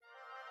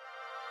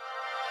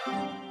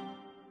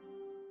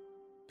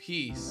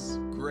Peace,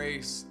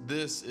 grace.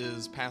 This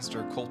is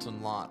Pastor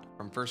Colton Lott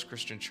from First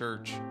Christian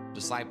Church,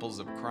 Disciples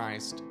of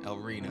Christ, El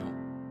Reno.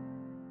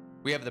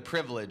 We have the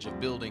privilege of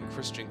building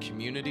Christian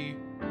community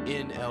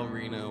in El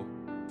Reno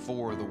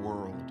for the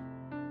world.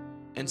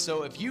 And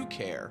so if you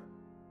care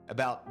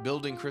about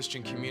building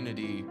Christian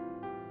community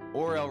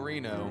or El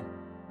Reno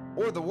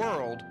or the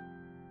world,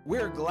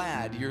 we're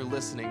glad you're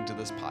listening to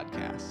this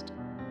podcast.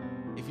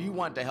 If you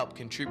want to help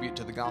contribute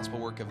to the gospel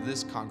work of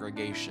this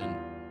congregation,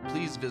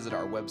 please visit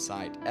our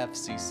website,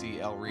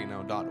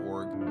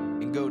 fcclreno.org,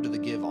 and go to the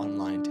Give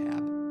Online tab.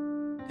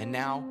 And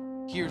now,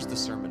 here's the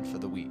sermon for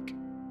the week.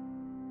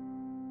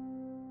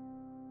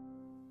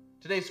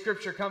 Today's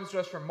scripture comes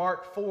to us from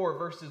Mark 4,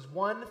 verses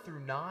 1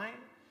 through 9.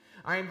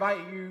 I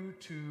invite you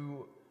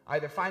to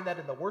either find that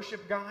in the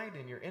worship guide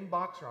in your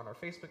inbox or on our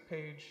Facebook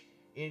page,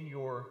 in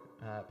your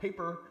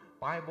paper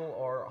Bible,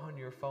 or on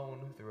your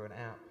phone through an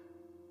app,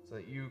 so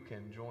that you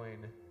can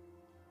join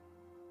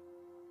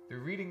through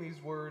reading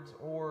these words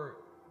or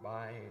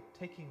by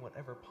taking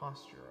whatever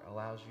posture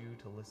allows you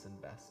to listen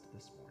best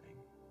this morning.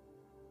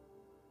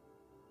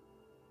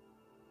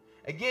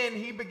 Again,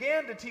 he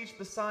began to teach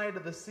beside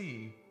of the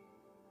sea.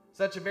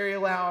 Such a very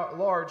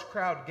large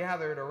crowd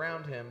gathered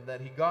around him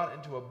that he got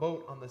into a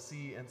boat on the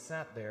sea and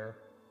sat there,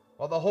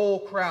 while the whole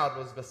crowd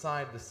was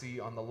beside the sea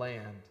on the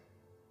land.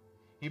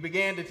 He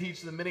began to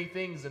teach them many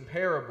things in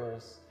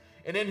parables,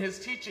 and in his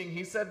teaching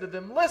he said to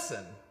them,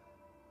 "Listen,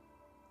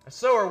 a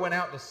sower went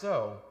out to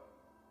sow.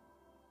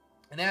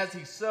 And as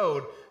he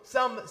sowed,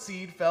 some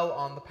seed fell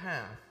on the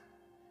path,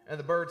 and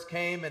the birds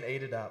came and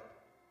ate it up.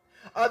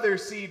 Other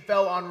seed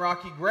fell on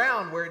rocky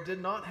ground where it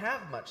did not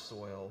have much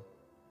soil,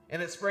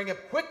 and it sprang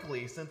up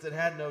quickly since it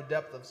had no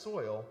depth of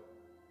soil.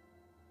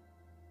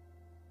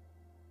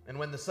 And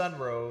when the sun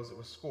rose, it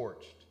was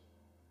scorched,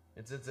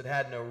 and since it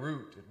had no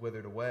root, it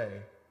withered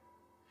away.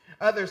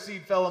 Other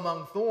seed fell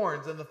among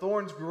thorns, and the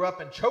thorns grew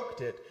up and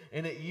choked it,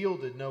 and it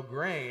yielded no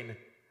grain.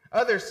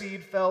 Other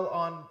seed fell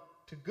on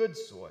to good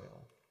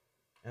soil,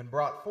 and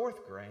brought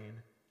forth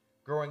grain,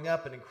 growing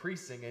up and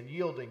increasing and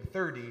yielding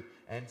 30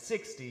 and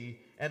 60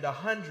 and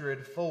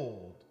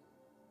 100-fold.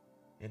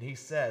 And he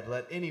said,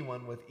 let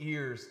anyone with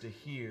ears to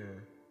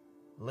hear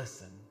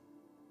listen."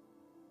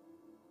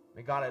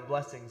 May God add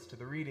blessings to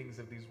the readings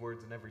of these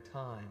words in every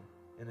time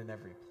and in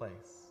every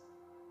place.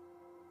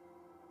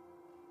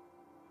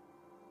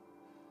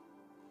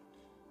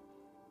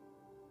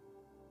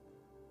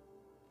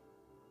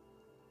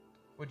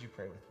 Would you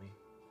pray with me?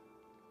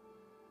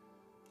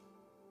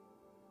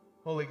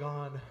 Holy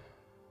God,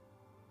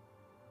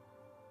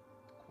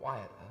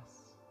 quiet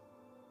us.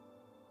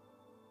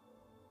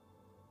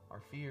 Our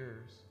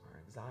fears, our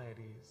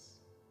anxieties,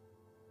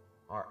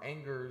 our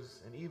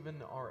angers, and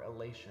even our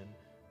elation.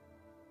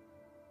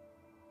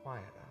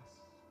 Quiet us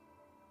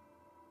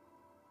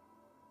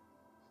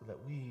so that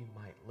we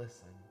might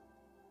listen,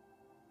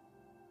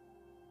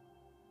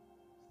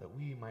 so that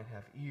we might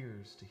have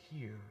ears to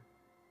hear,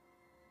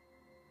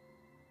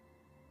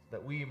 so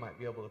that we might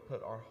be able to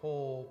put our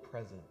whole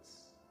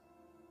presence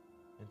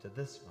into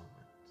this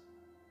moment,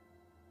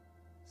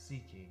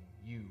 seeking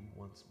you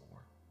once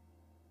more.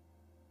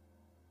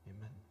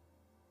 Amen.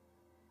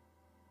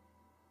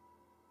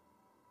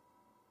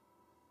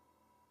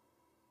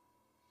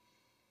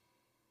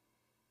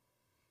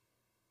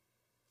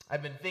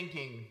 I've been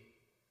thinking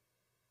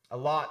a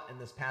lot in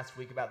this past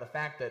week about the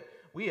fact that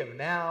we have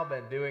now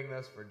been doing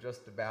this for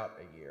just about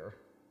a year.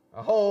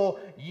 A whole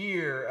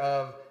year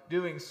of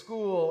doing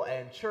school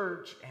and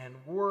church and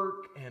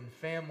work and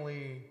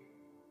family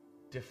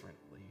differently.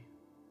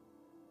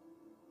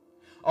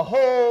 A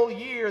whole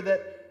year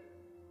that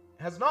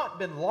has not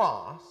been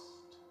lost,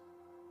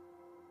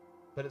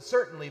 but it's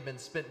certainly been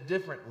spent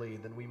differently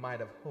than we might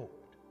have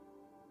hoped.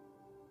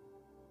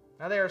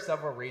 Now, there are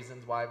several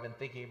reasons why I've been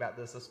thinking about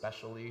this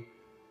especially.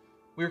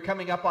 We were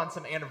coming up on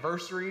some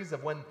anniversaries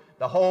of when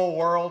the whole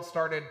world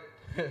started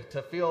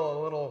to feel a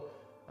little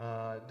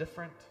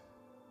different.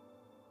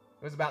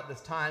 It was about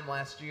this time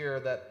last year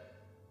that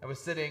I was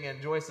sitting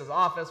in Joyce's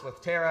office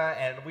with Tara,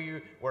 and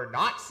we were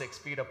not 6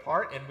 feet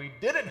apart, and we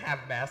didn't have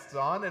masks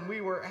on, and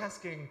we were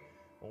asking,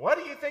 what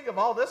do you think of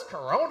all this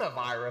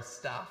coronavirus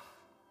stuff?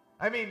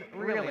 I mean,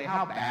 really,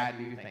 how bad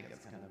do you think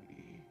it's going to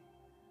be?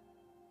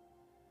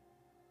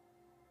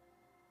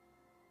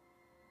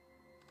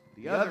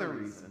 The other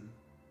reason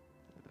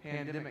that the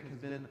pandemic has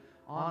been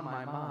on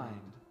my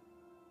mind,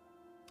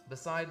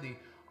 beside the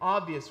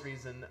obvious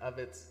reason of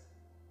its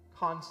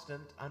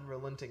constant,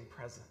 unrelenting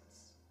presence,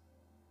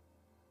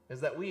 is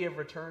that we have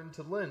returned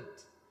to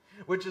Lent,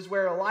 which is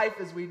where life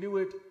as we knew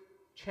it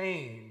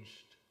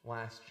changed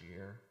last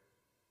year.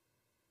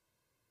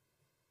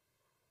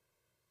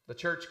 The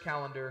church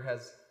calendar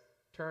has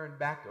turned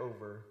back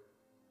over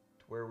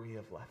to where we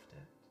have left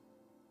it.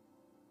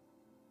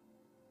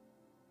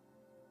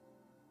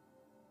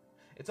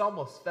 It's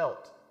almost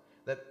felt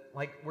that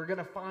like we're going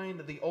to find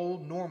the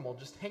old normal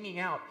just hanging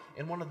out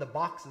in one of the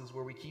boxes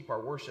where we keep our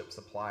worship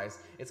supplies.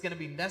 It's going to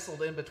be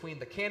nestled in between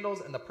the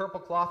candles and the purple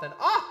cloth, and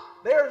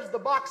there's the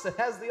box that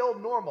has the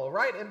old normal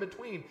right in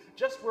between,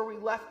 just where we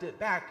left it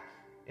back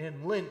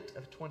in Lent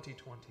of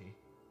 2020.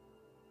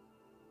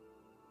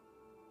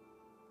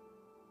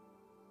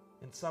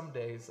 And some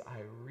days I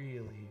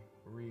really,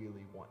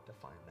 really want to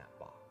find that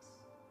box.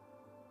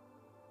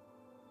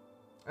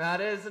 Now,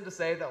 it isn't to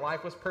say that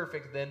life was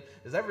perfect then.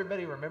 Does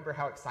everybody remember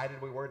how excited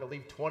we were to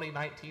leave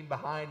 2019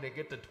 behind and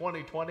get to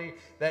 2020,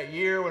 that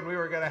year when we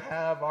were going to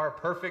have our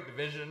perfect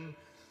vision?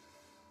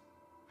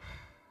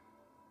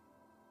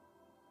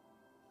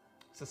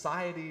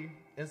 Society,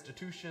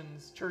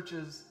 institutions,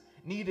 churches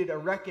needed a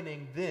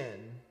reckoning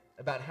then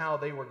about how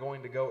they were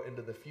going to go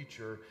into the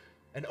future,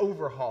 an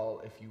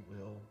overhaul, if you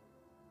will.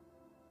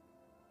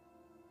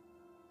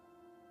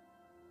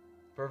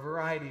 For a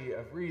variety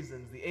of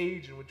reasons, the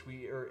age in which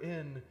we are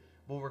in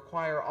will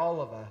require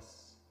all of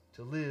us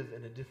to live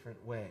in a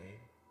different way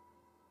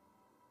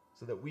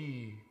so that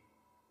we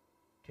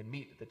can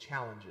meet the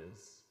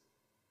challenges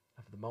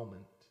of the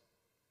moment.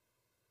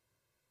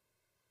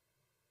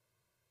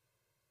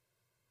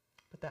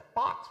 But that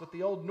box with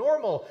the old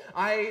normal,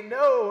 I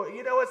know,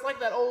 it's like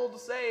that old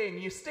saying,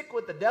 you stick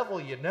with the devil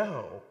you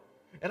know.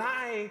 And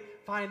I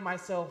find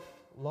myself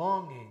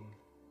longing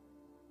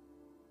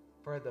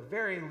for at the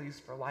very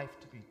least for life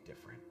to be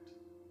different.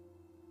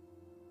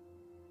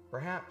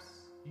 Perhaps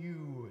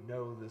you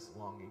know this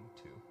longing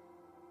too.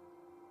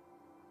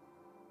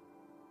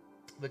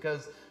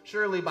 Because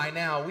surely by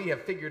now we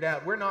have figured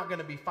out we're not going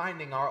to be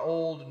finding our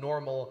old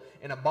normal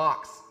in a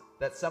box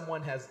that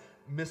someone has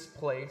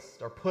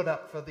misplaced or put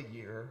up for the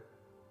year.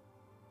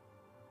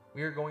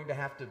 We are going to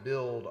have to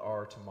build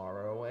our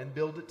tomorrow and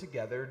build it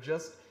together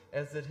just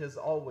as it has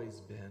always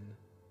been.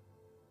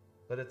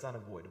 But it's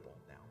unavoidable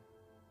now.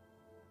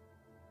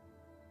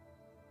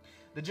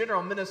 The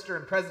general minister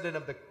and president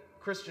of the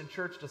Christian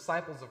Church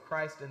Disciples of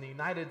Christ in the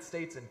United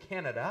States and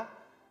Canada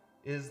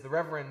is the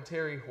Reverend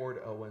Terry Hoard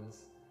Owens.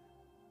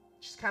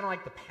 She's kind of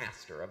like the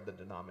pastor of the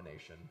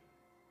denomination.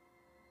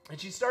 And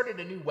she started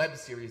a new web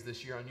series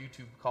this year on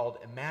YouTube called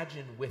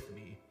Imagine With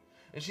Me.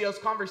 And she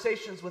hosts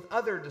conversations with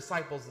other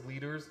disciples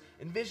leaders,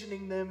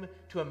 envisioning them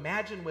to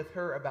imagine with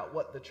her about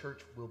what the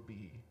church will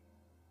be,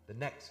 the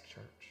next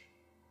church.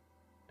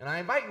 And I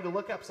invite you to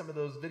look up some of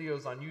those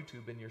videos on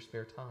YouTube in your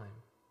spare time.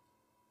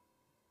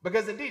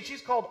 Because indeed,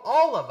 she's called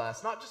all of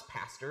us, not just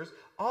pastors,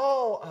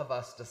 all of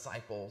us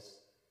disciples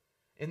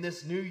in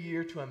this new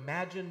year to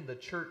imagine the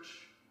church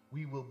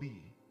we will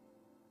be.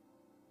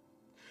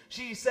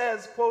 She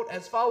says, quote,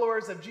 as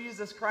followers of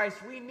Jesus Christ,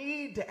 we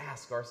need to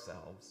ask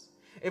ourselves,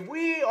 if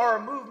we are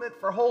a movement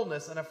for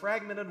wholeness in a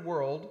fragmented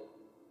world,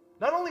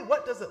 not only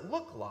what does it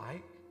look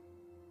like,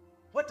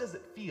 what does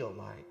it feel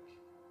like?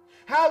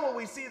 How will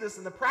we see this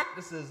in the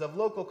practices of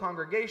local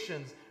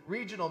congregations,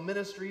 regional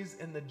ministries,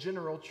 and the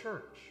general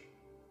church?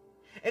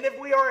 And if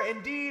we are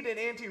indeed an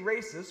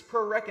anti-racist,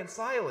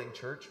 pro-reconciling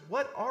church,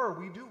 what are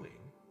we doing?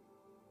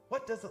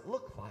 What does it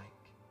look like?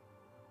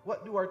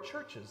 What do our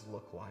churches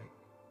look like?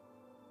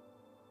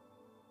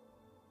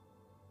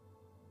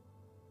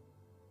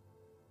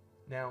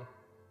 Now,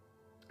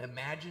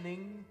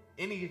 imagining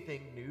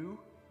anything new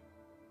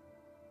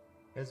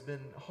has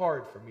been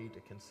hard for me to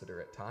consider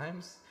at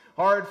times.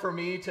 Hard for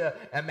me to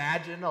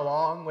imagine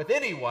along with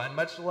anyone,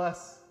 much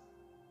less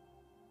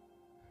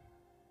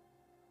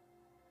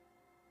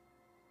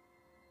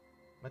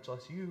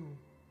you,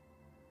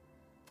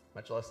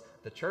 much less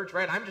the church,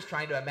 right? I'm just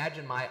trying to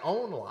imagine my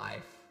own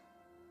life.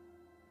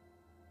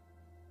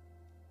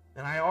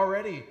 And I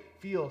already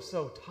feel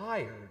so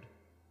tired.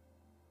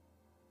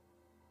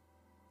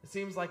 It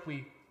seems like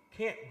we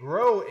can't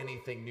grow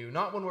anything new,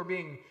 not when we're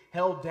being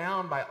held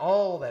down by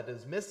all that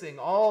is missing,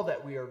 all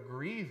that we are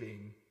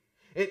grieving.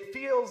 It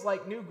feels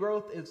like new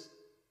growth is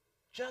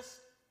just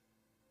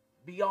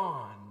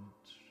beyond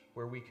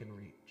where we can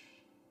reach.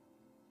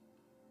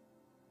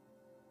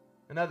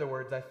 In other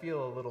words, I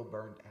feel a little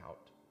burned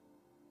out.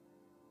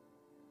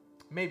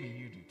 Maybe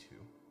you do too.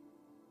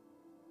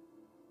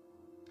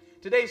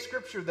 Today's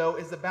scripture, though,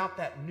 is about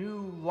that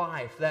new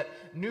life, that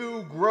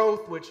new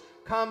growth which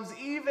comes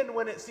even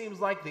when it seems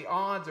like the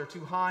odds are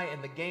too high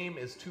and the game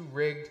is too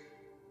rigged.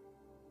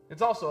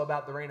 It's also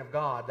about the reign of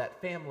God, that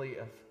family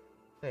of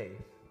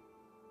faith.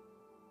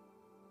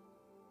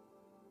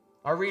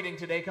 Our reading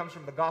today comes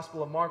from the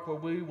Gospel of Mark, where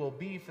we will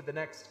be for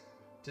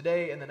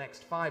today and the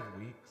next 5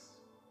 weeks.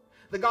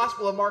 The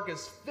Gospel of Mark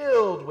is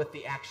filled with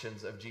the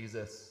actions of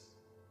Jesus.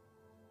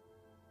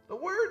 The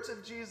words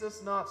of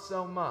Jesus, not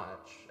so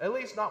much. At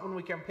least not when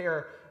we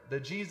compare the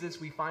Jesus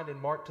we find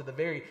in Mark to the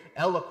very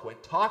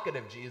eloquent,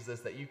 talkative Jesus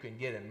that you can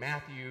get in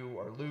Matthew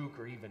or Luke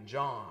or even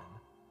John.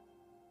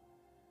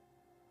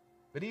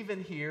 But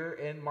even here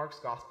in Mark's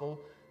Gospel,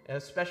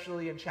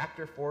 especially in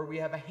chapter 4, we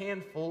have a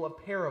handful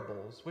of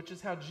parables, which is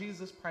how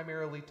Jesus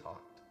primarily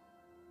taught.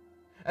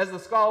 As the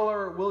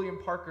scholar William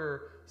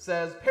Parker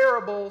says,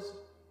 William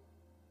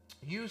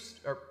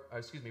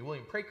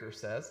Praker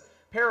says,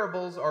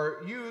 parables are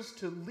used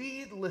to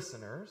lead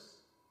listeners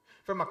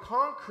from a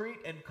concrete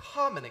and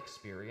common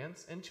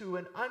experience into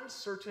an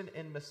uncertain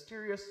and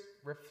mysterious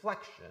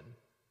reflection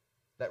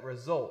that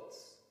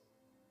results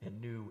and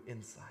new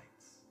insights.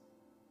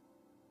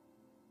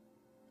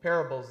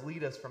 Parables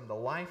lead us from the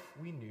life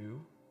we knew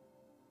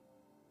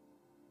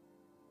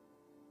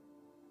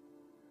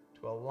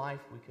to a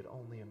life we could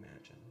only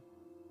imagine.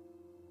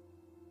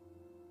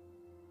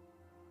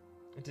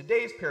 In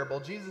today's parable,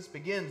 Jesus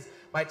begins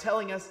by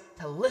telling us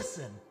to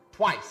listen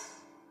twice.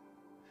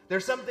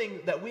 There's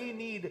something that we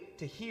need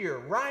to hear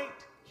right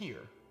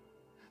here.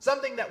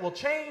 Something that will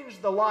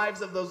change the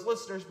lives of those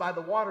listeners by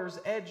the water's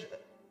edge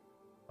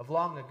of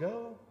long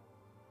ago,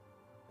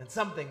 and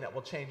something that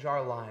will change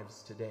our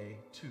lives today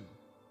too.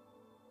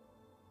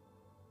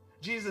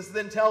 Jesus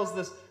then tells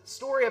this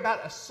story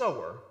about a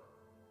sower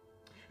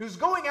who's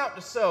going out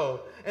to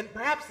sow, and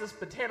perhaps this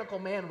botanical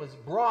man was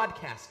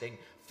broadcasting,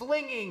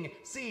 flinging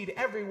seed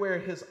everywhere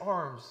his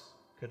arms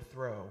could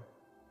throw.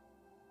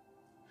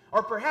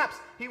 Or perhaps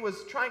he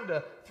was trying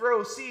to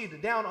throw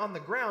seed down on the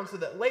ground so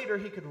that later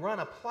he could run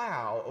a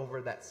plow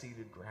over that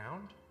seeded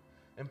ground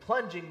and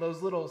plunging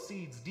those little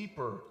seeds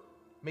deeper,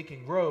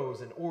 making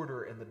rows and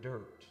order in the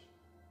dirt.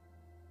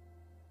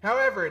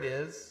 However it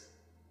is,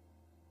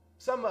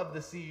 some of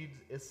the seed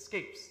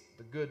escapes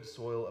the good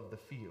soil of the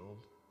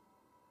field.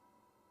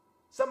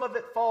 Some of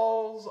it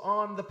falls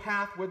on the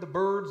path where the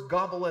birds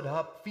gobble it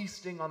up,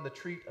 feasting on the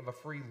treat of a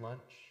free lunch.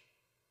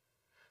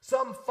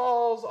 Some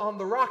falls on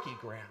the rocky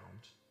ground,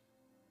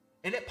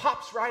 and it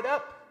pops right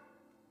up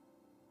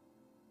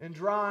and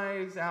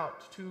dries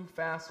out too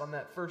fast on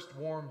that first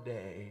warm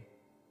day,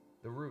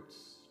 the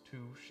roots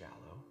too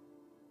shallow.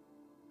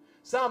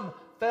 Some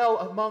fell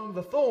among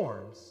the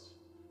thorns,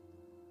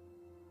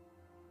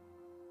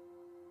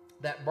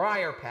 that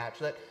briar patch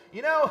that,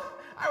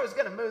 I was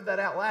going to move that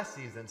out last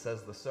season,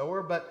 says the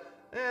sower, but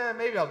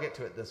maybe I'll get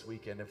to it this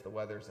weekend if the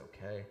weather's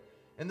okay.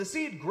 And the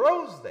seed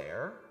grows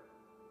there,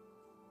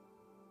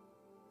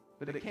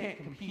 but it can't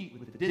compete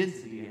with the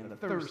density and the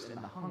thirst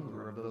and the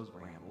hunger of those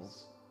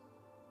brambles.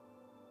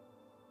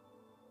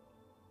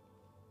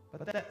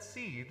 But that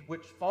seed,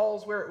 which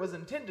falls where it was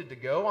intended to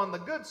go on the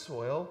good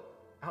soil,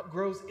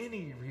 outgrows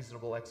any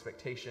reasonable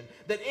expectation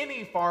that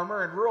any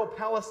farmer in rural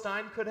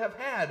Palestine could have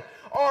had.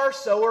 Our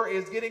sower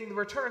is getting the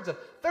returns of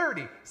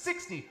 30,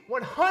 60,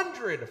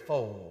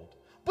 100-fold.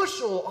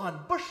 Bushel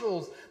on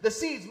bushels, the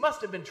seeds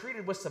must have been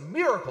treated with some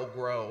miracle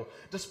grow.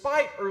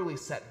 Despite early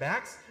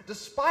setbacks,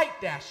 despite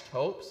dashed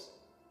hopes,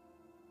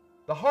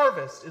 the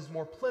harvest is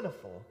more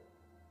plentiful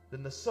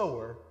than the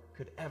sower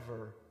could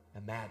ever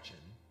imagine.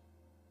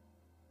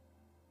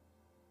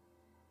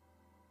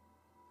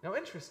 Now,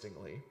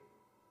 interestingly,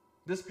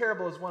 this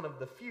parable is one of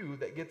the few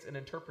that gets an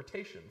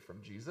interpretation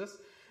from Jesus.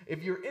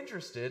 If you're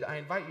interested, I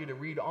invite you to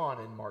read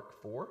on in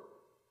Mark 4.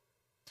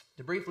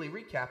 To briefly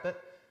recap it,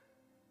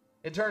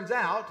 it turns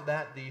out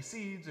that the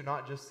seeds are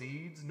not just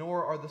seeds,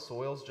 nor are the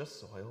soils just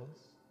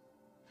soils.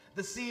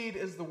 The seed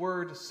is the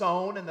word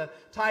sown, and the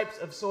types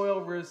of soil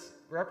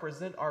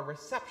represent our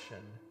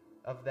reception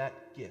of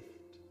that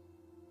gift.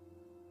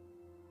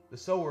 The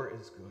sower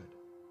is good.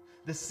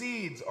 The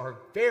seeds are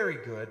very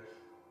good.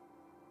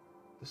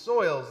 The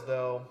soils,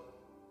 though,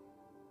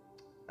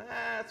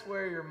 that's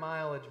where your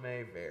mileage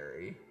may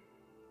vary.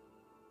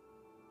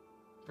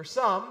 For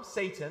some,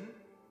 Satan,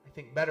 I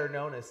think better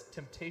known as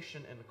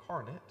temptation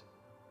incarnate,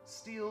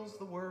 steals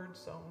the word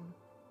sown.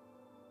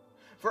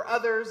 For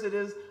others, it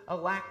is a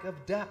lack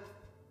of depth.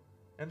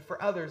 And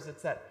for others,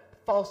 it's that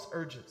false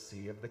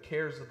urgency of the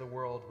cares of the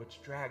world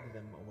which drag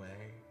them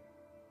away.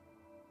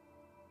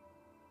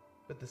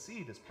 But the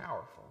seed is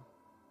powerful.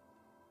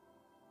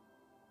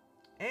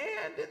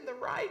 And in the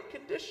right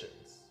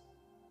conditions,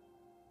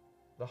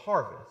 the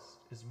harvest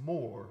is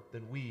more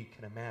than we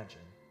can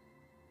imagine.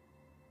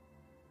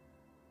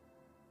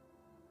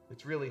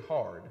 It's really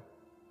hard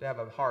to have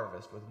a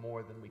harvest with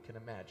more than we can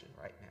imagine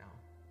right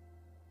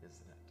now,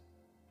 isn't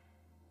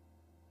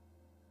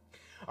it?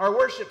 Our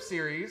worship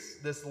series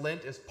this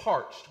Lent is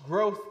Parched,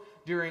 Growth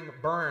During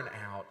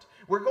Burnout.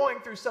 We're going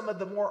through some of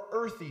the more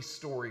earthy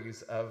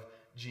stories of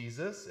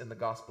Jesus in the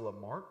Gospel of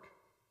Mark,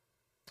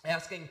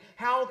 asking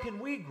how can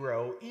we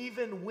grow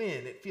even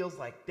when it feels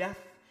like death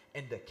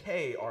and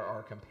decay are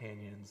our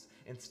companions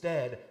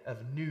instead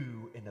of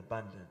new and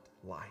abundant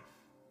life.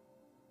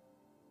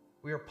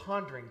 We are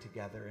pondering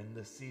together in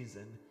this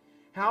season,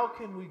 how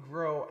can we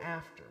grow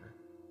after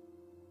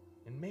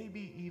and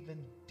maybe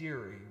even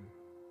during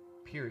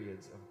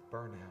periods of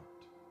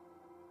burnout?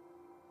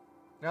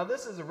 Now,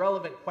 this is a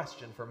relevant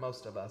question for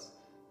most of us,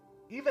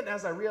 even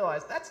as I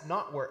realize that's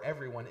not where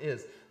everyone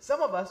is.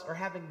 Some of us are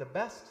having the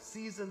best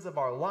seasons of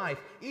our life,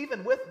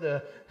 even with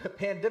the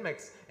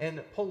pandemics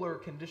and polar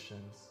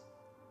conditions.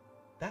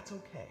 That's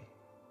okay.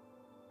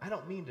 I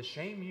don't mean to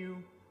shame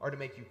you or to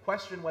make you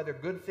question whether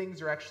good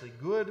things are actually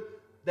good.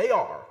 They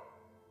are.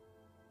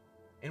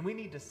 And we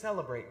need to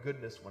celebrate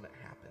goodness when it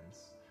happens.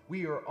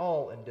 We are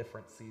all in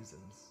different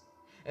seasons.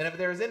 And if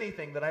there's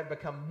anything that I've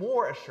become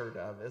more assured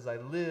of as I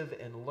live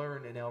and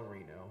learn in El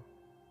Reno,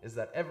 is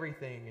that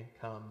everything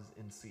comes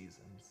in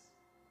seasons.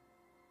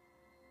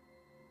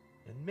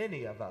 And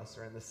many of us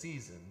are in the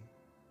season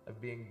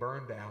of being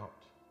burned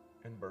out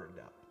and burned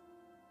up.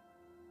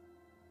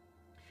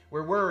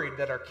 We're worried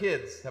that our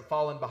kids have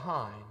fallen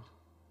behind.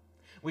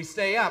 We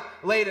stay up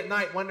late at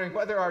night wondering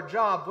whether our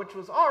job, which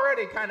was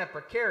already kind of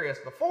precarious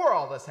before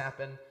all this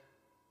happened,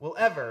 will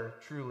ever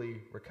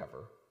truly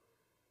recover.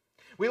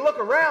 We look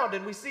around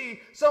and we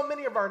see so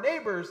many of our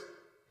neighbors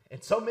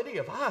and so many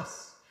of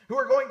us who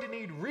are going to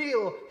need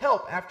real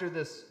help after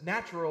this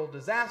natural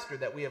disaster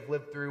that we have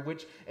lived through,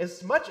 which,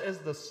 as much as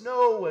the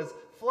snow was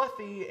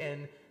fluffy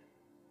and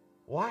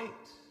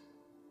white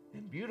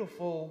and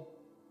beautiful,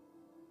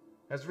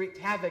 has wreaked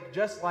havoc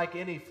just like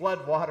any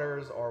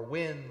floodwaters or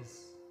winds.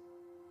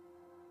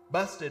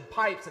 Busted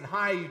pipes and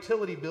high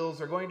utility bills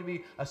are going to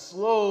be a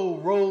slow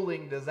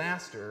rolling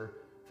disaster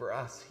for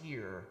us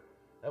here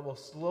that will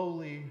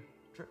slowly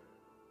drip,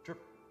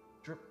 drip,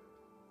 drip,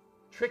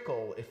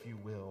 trickle, if you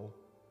will,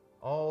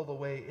 all the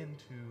way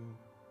into,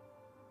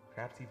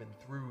 perhaps even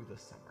through the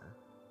summer.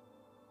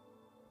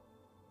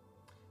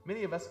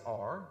 Many of us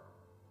are,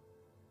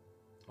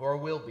 or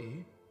will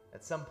be,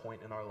 at some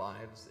point in our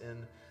lives,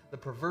 in the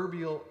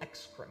proverbial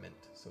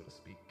excrement, so to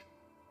speak.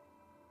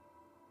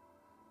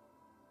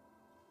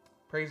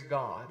 Praise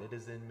God, it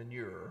is in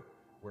manure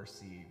where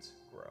seeds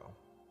grow.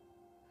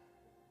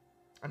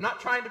 I'm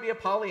not trying to be a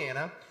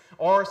Pollyanna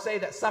or say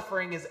that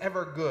suffering is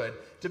ever good.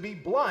 To be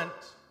blunt,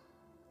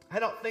 I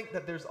don't think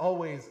that there's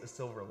always a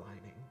silver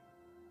lining.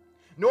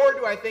 Nor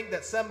do I think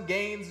that some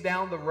gains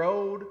down the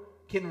road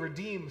can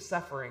redeem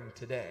suffering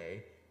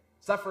today.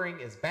 Suffering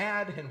is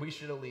bad and we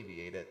should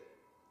alleviate it.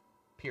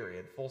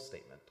 Period. Full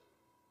statement.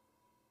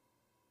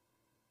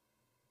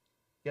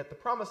 Yet the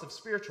promise of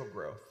spiritual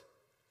growth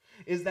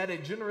is that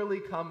it generally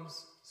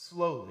comes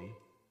slowly,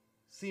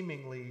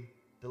 seemingly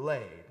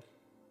delayed.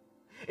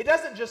 It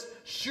doesn't just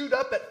shoot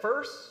up at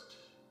first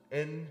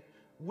and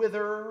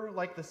wither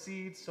like the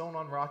seed sown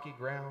on rocky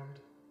ground.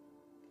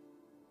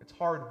 It's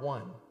hard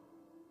won,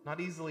 not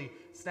easily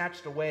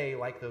snatched away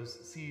like those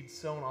seeds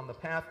sown on the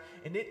path,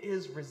 and it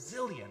is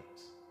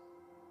resilient,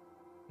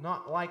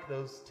 not like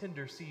those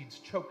tender seeds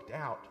choked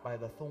out by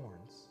the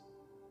thorns.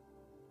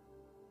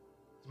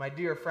 As my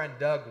dear friend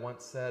Doug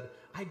once said,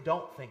 I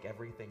don't think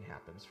everything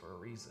happens for a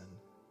reason,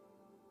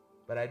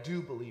 but I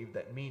do believe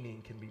that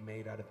meaning can be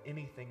made out of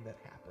anything that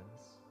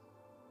happens.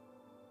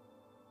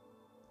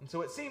 And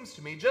so it seems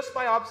to me, just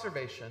by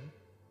observation,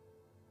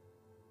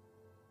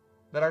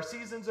 that our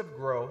seasons of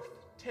growth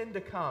tend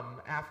to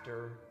come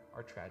after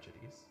our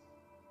tragedies.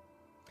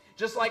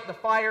 Just like the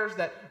fires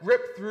that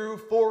rip through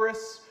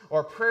forests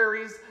or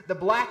prairies, the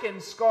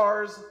blackened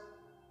scars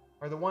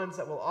are the ones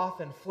that will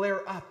often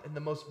flare up in the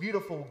most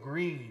beautiful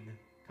green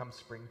come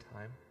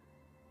springtime.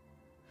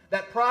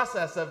 That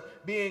process of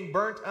being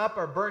burnt up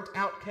or burnt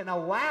out can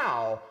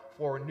allow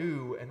for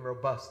new and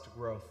robust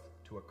growth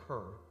to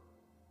occur.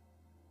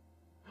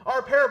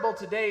 Our parable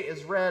today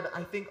is read,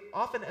 I think,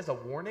 often as a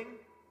warning.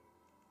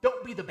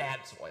 Don't be the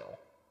bad soil.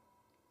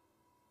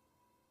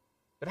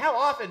 But how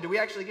often do we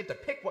actually get to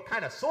pick what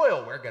kind of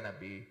soil we're going to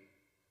be?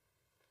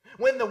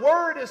 When the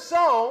word is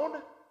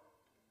sown,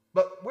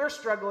 but we're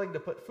struggling to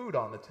put food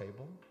on the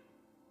table.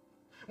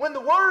 When the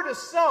word is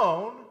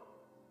sown,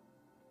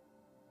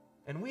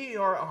 and we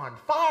are on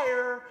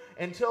fire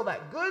until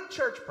that good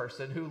church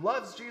person who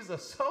loves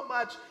Jesus so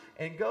much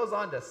and goes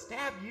on to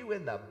stab you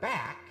in the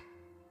back.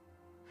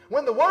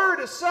 When the word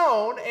is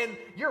sown and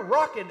you're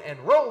rocking and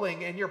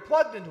rolling and you're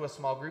plugged into a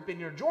small group and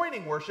you're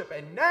joining worship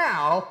and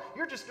now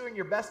you're just doing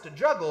your best to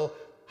juggle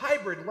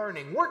hybrid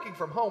learning, working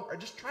from home, or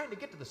just trying to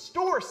get to the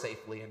store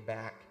safely and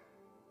back.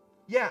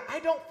 Yeah, I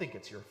don't think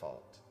it's your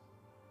fault.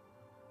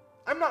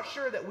 I'm not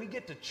sure that we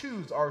get to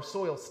choose our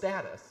soil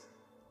status.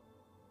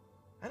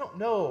 I don't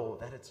know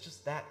that it's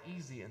just that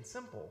easy and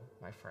simple,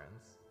 my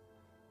friends.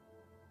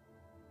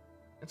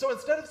 And so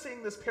instead of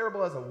seeing this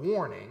parable as a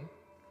warning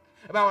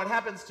about what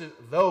happens to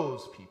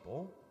those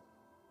people,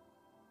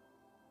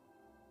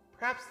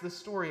 perhaps the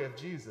story of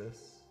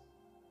Jesus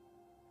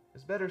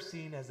is better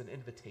seen as an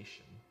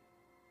invitation.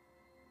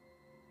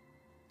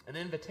 An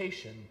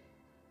invitation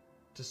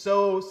to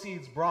sow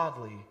seeds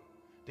broadly,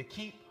 to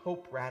keep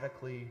hope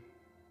radically,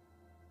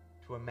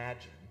 to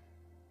imagine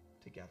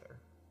together.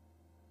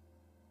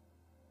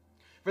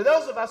 For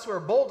those of us who are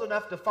bold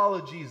enough to follow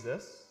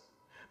Jesus,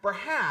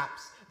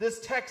 perhaps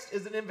this text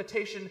is an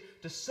invitation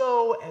to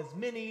sow as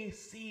many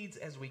seeds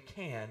as we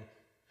can,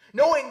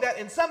 knowing that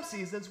in some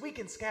seasons we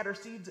can scatter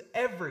seeds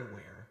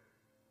everywhere.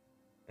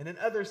 And in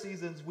other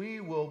seasons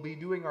we will be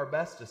doing our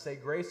best to say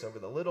grace over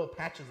the little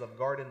patches of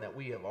garden that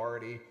we have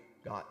already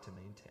got to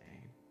maintain.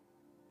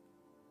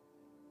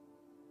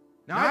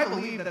 Now, I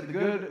believe that the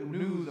good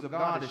news of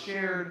God is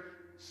shared,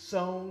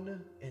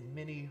 sown in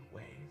many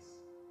ways.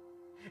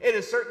 It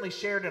is certainly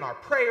shared in our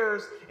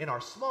prayers, in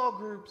our small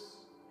groups,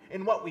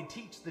 in what we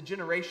teach the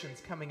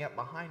generations coming up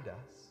behind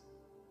us.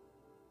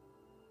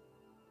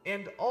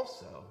 And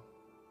also,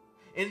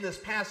 in this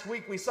past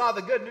week, we saw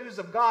the good news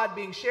of God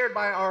being shared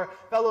by our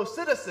fellow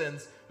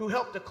citizens who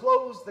helped to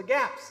close the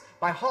gaps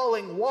by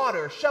hauling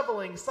water,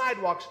 shoveling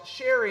sidewalks,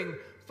 sharing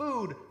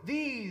food.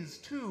 These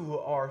too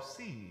are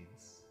seeds.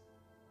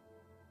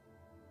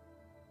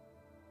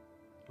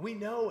 We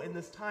know in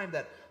this time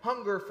that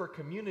hunger for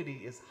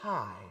community is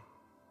high.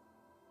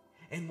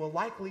 and will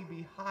likely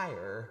be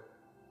higher.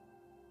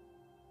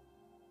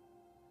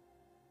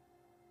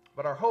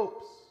 But our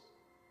hopes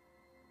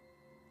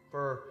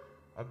for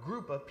a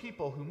group of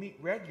people who meet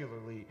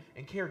regularly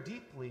and care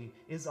deeply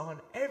is on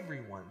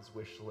everyone's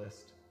wish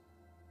list,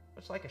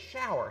 much like a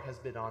shower has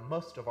been on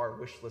most of our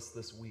wish lists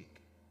this week.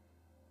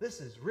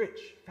 This is rich,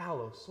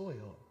 fallow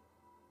soil.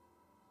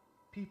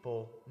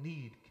 People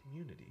need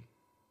community.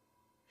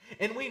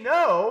 And we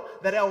know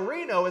that El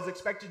Reno is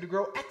expected to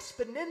grow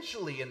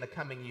exponentially in the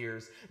coming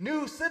years.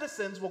 New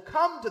citizens will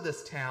come to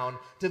this town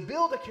to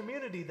build a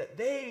community that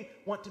they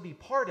want to be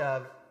part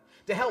of,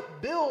 to help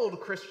build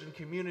Christian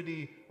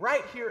community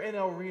right here in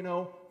El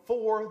Reno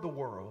for the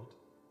world.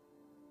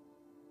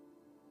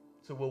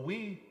 So will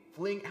we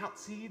fling out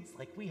seeds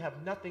like we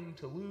have nothing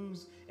to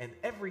lose and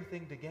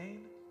everything to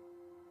gain?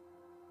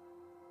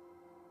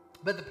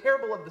 But the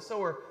parable of the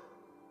sower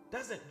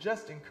doesn't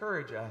just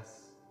encourage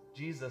us,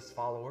 Jesus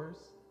followers,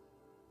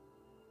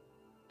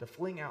 to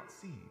fling out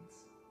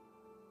seeds.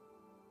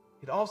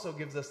 It also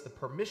gives us the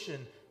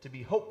permission to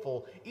be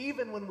hopeful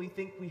even when we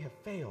think we have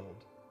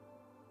failed.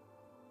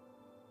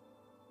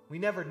 We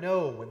never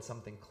know when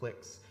something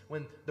clicks,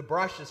 when the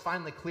brush is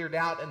finally cleared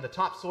out and the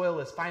topsoil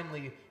is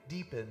finally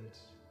deepened.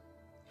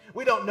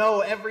 We don't know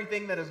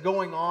everything that is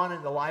going on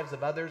in the lives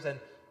of others, and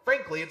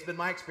frankly, it's been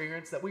my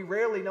experience that we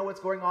rarely know what's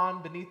going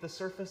on beneath the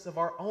surface of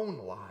our own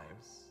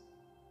lives.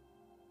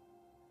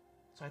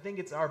 So I think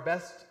it's our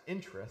best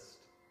interest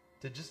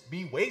to just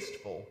be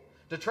wasteful,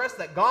 to trust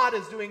that God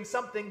is doing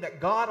something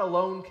that God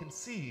alone can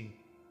see.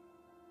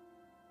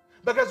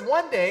 Because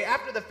one day,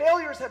 after the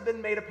failures have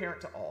been made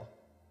apparent to all,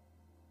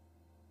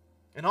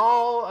 and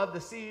all of the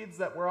seeds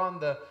that were on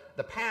the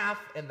path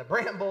and the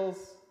brambles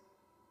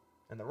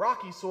and the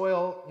rocky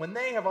soil, when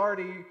they have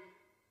already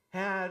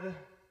had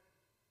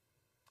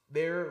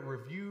their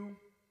review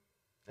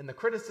and the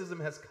criticism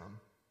has come,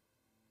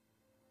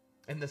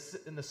 and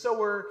the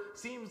sower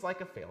seems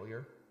like a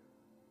failure,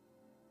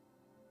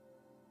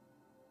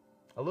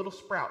 a little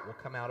sprout will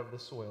come out of the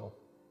soil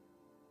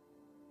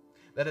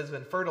that has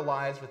been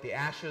fertilized with the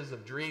ashes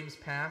of dreams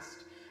past,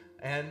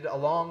 and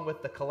along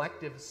with the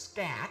collective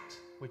scat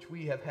which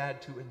we have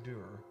had to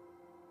endure.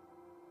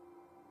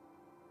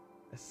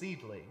 A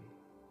seedling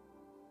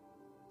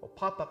will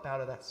pop up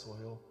out of that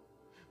soil,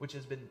 which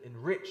has been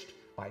enriched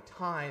by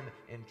time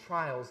and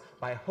trials,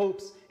 by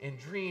hopes and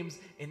dreams,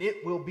 and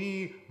it will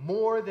be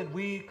more than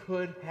we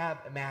could have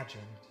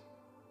imagined.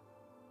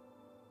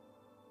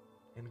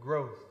 And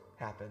growth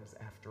happens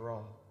after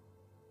all.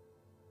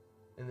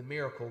 And the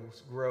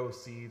miracles grow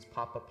seeds,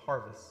 pop up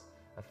harvests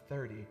of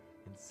 30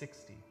 and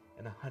 60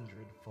 and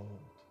 100-fold.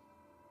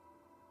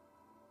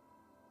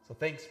 So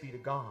thanks be to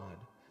God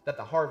that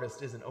the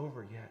harvest isn't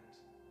over yet.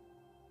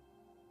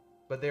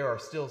 But there are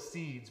still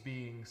seeds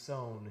being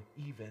sown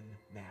even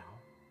now.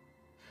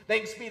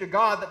 Thanks be to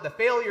God that the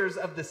failures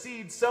of the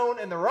seeds sown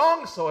in the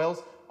wrong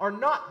soils are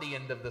not the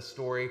end of the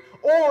story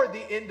or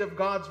the end of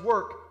God's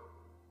work,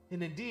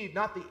 and indeed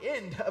not the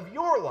end of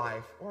your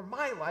life or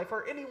my life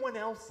or anyone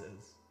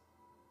else's.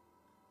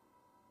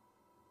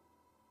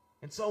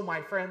 And so,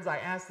 my friends, I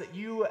ask that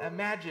you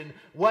imagine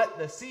what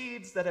the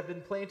seeds that have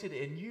been planted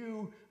in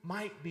you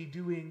might be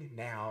doing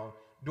now,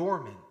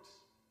 dormant,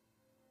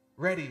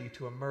 ready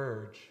to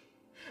emerge.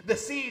 The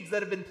seeds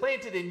that have been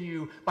planted in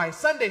you by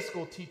Sunday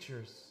school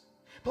teachers,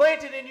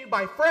 planted in you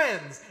by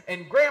friends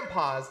and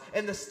grandpas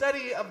and the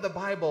study of the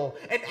Bible,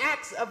 and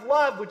acts of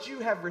love which you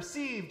have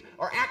received,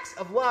 or acts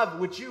of love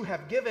which you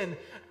have given,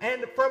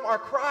 and from our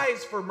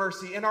cries for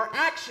mercy and our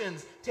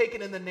actions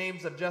taken in the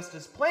names of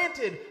justice,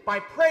 planted by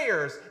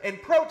prayers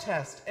and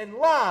protest and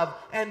love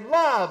and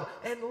love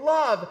and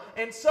love.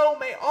 And so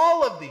may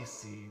all of these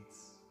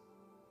seeds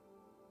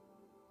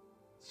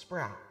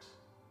sprout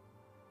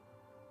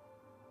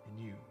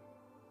in you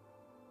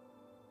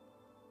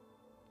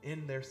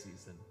in their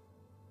season,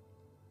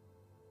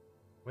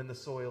 when the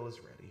soil is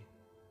ready,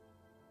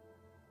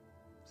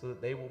 so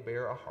that they will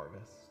bear a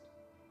harvest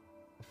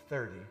of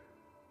 30,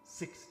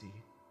 60,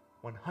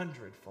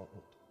 100-fold,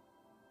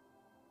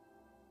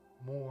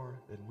 more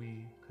than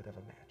we could have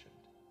imagined.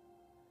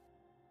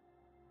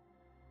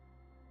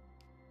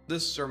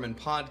 This sermon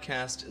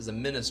podcast is a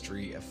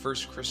ministry of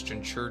First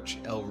Christian Church,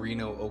 El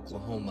Reno,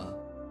 Oklahoma.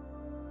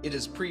 It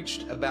is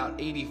preached about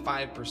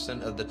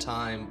 85% of the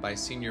time by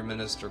Senior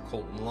Minister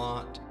Colton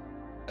Lott,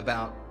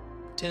 about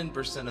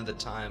 10% of the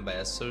time by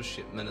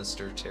Associate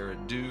Minister Tara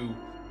Dew,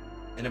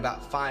 and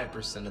about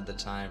 5% of the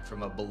time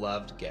from a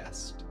beloved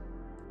guest.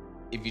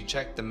 If you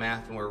check the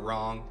math and we're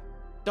wrong,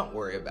 don't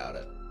worry about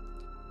it.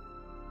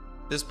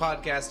 This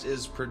podcast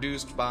is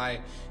produced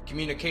by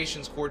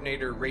Communications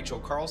Coordinator Rachel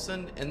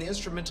Carlson, and the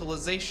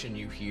instrumentalization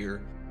you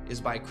hear is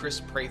by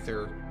Chris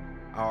Prather,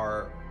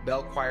 our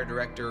bell choir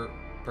director,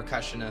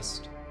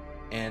 percussionist,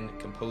 and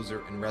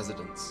composer in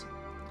residence.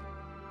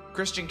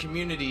 Christian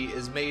community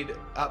is made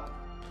up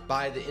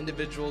by the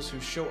individuals who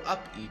show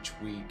up each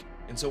week,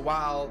 and so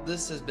while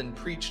this has been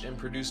preached and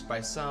produced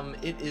by some,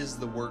 it is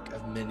the work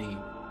of many.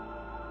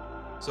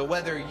 So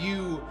whether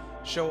you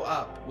Show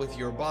up with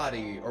your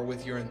body or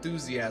with your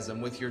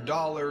enthusiasm, with your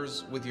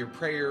dollars, with your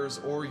prayers,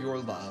 or your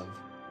love.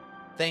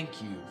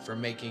 Thank you for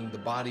making the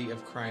body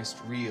of Christ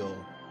real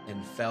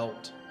and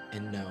felt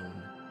and known.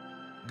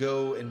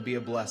 Go and be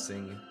a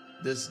blessing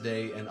this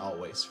day and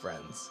always,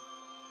 friends.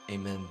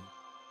 Amen.